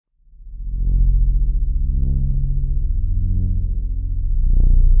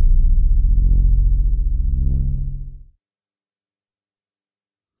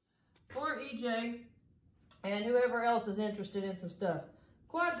TJ, and whoever else is interested in some stuff.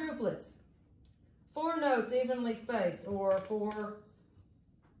 Quadruplets, 4 notes evenly spaced, or 4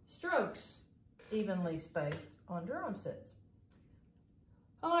 strokes evenly spaced on drum sets.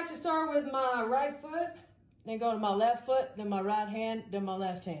 I like to start with my right foot, then go to my left foot, then my right hand, then my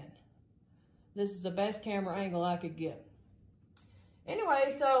left hand. This is the best camera angle I could get.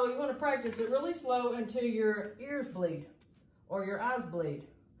 Anyway, so you want to practice it really slow until your ears bleed, or your eyes bleed,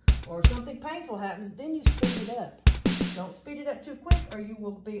 or something painful happens, then you speed it up. Don't speed it up too quick or you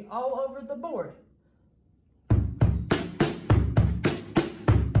will be all over the board.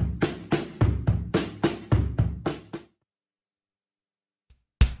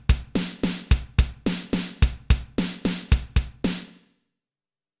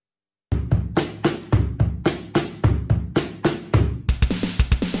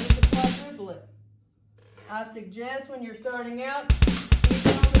 I suggest when you're starting out, keep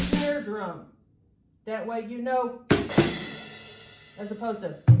it on the snare drum. That way you know, as opposed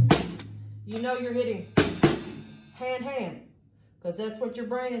to, you know you're hitting hand, hand. Because that's what your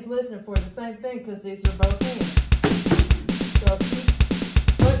brain is listening for, the same thing, because these are both hands. So keep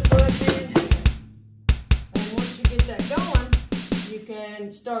foot, hand, hand. And once you get that going, you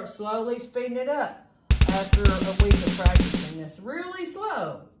can start slowly speeding it up after a week of practicing this. Really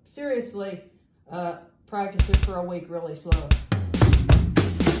slow. Seriously, practice it for a week really slow.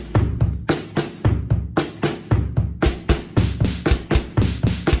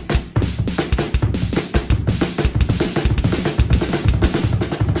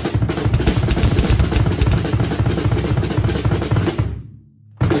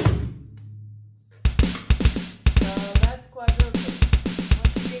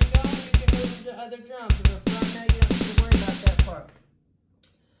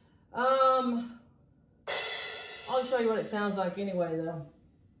 I'll show you what it sounds like anyway, though,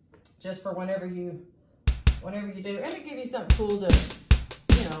 just for whenever you do, and to give you something cool to,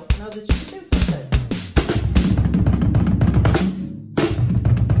 know that you can do something.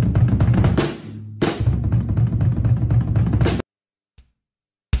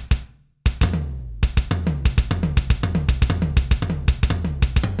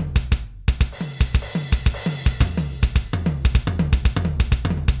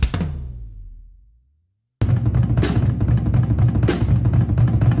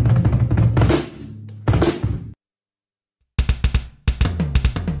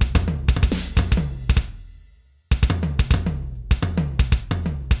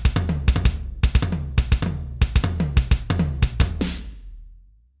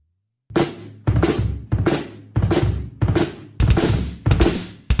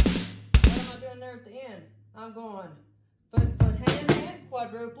 I'm going foot, hand, hand,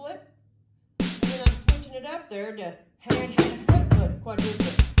 quadruplet. And then I'm switching it up there to hand, hand, foot,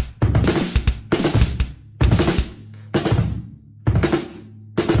 quadruplet.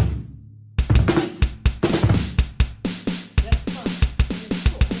 That's fun. It's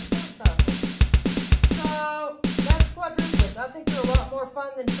cool. It's fun. So that's quadruplets. I think they're a lot more fun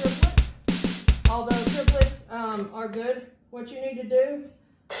than triplets. Although triplets are good. What you need to do,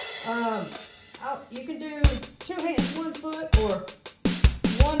 you can do 2 hands, 1 foot, or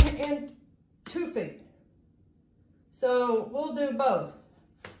 1 hand, 2 feet. So we'll do both.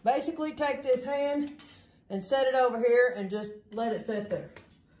 Basically take this hand and set it over here and just let it sit there.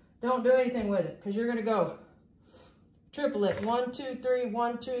 Don't do anything with it, because you're going to go triplet. 1, 2, 3,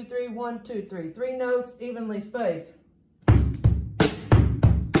 1, 2, 3, 1, 2, 3. 3 notes evenly spaced.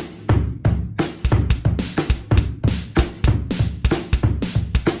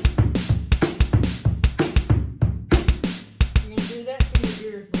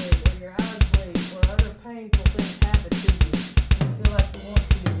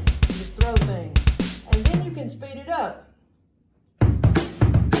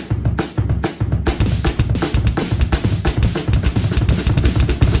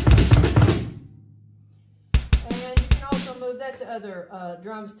 That to other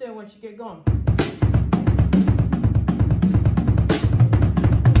drums too once you get going.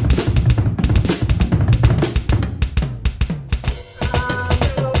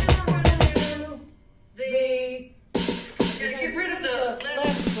 Get rid of the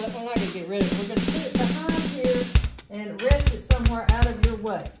left foot. We're not going to get rid of it. We're going to put it behind here and rest it somewhere out of your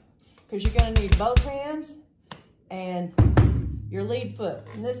way, because you're going to need both hands and your lead foot.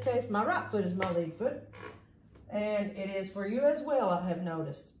 In this case, my right foot is my lead foot. And it is for you as well, I have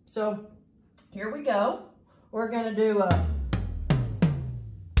noticed. So here we go. We're going to do a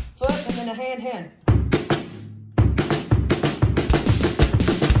foot and then a hand, hand.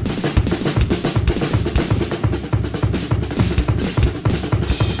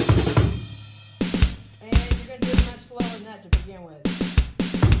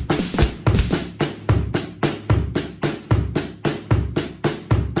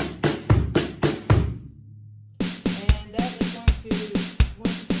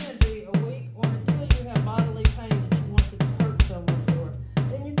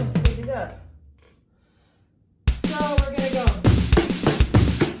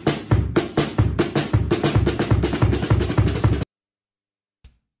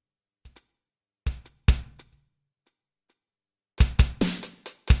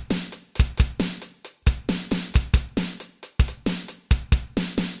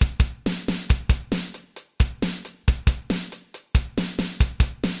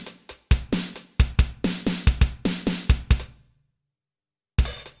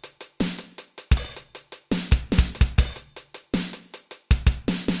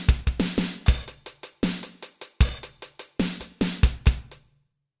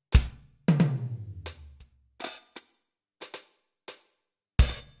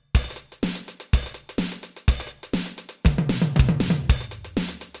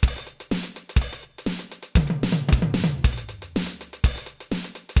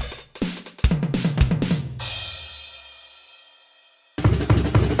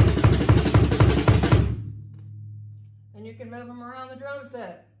 move them around the drum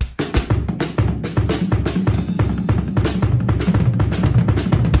set.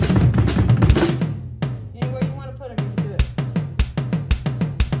 Anywhere you want to put them, you can do it.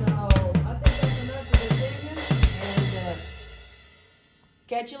 So I think that's enough for this evening, and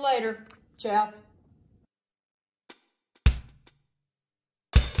catch you later. Ciao.